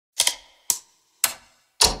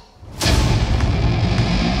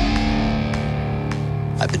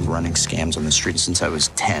I've been running scams on the street since I was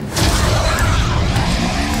 10.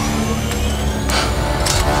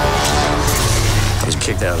 I was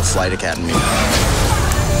kicked out of the flight academy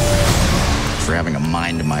for having a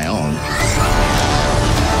mind of my own.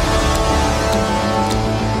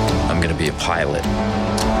 I'm gonna be a pilot.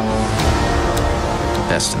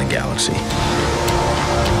 Best in the galaxy.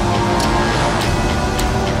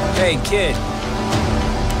 Hey, kid.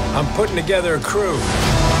 I'm putting together a crew.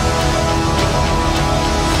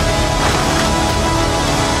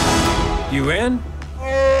 You in?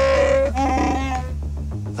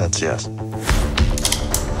 That's yes.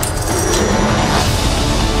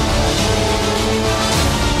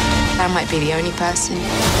 I might be the only person.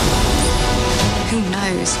 Who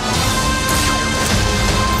knows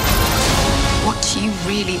what you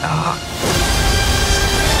really are?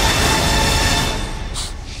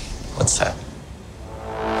 What's that?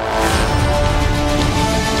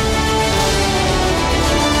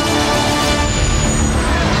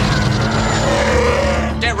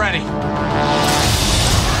 Get ready.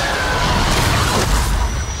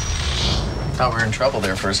 Thought we were in trouble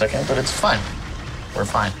there for a second, but it's fine. We're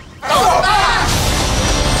fine.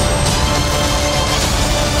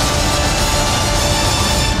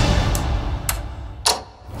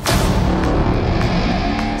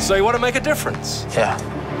 So you want to make a difference? Yeah.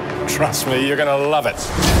 Trust me, you're gonna love it.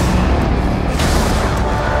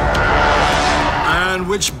 And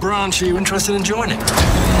which branch are you interested in joining?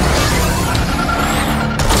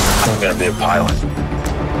 I'm gonna be a pilot.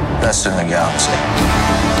 Best in the galaxy.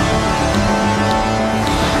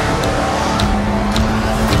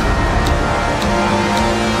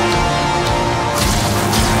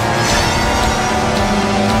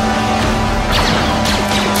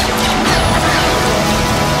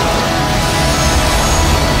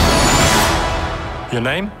 Your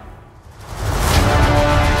name?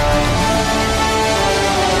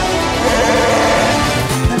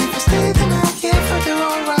 And if you stay the night, yeah, if I do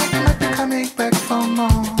alright, I might be coming back for more.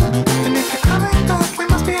 And if you're coming back, we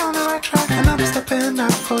must be on the right track, and I'm stepping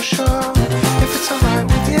up for sure. If it's alright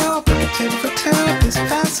with you, I'll bring a table for two at this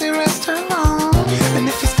fancy restaurant.